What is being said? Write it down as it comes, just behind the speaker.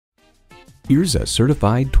Here's a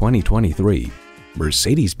certified 2023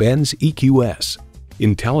 Mercedes-Benz EQS.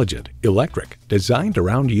 Intelligent, electric, designed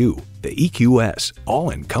around you. The EQS,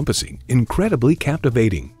 all-encompassing, incredibly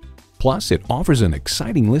captivating. Plus, it offers an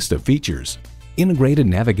exciting list of features. Integrated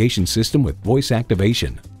navigation system with voice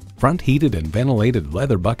activation, front heated and ventilated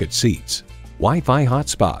leather bucket seats, Wi-Fi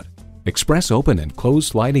hotspot, express open and closed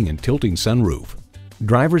sliding and tilting sunroof,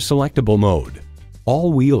 driver selectable mode,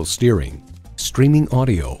 all-wheel steering, streaming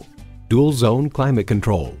audio, dual zone climate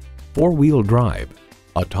control, four-wheel drive,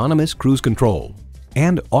 autonomous cruise control,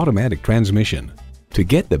 and automatic transmission. To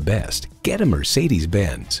get the best, get a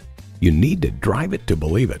Mercedes-Benz. You need to drive it to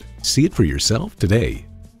believe it. See it for yourself today.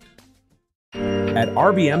 At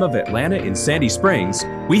RBM of Atlanta in Sandy Springs,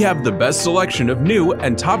 we have the best selection of new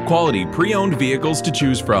and top quality pre-owned vehicles to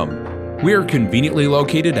choose from. We are conveniently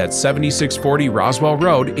located at 7640 Roswell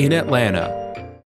Road in Atlanta.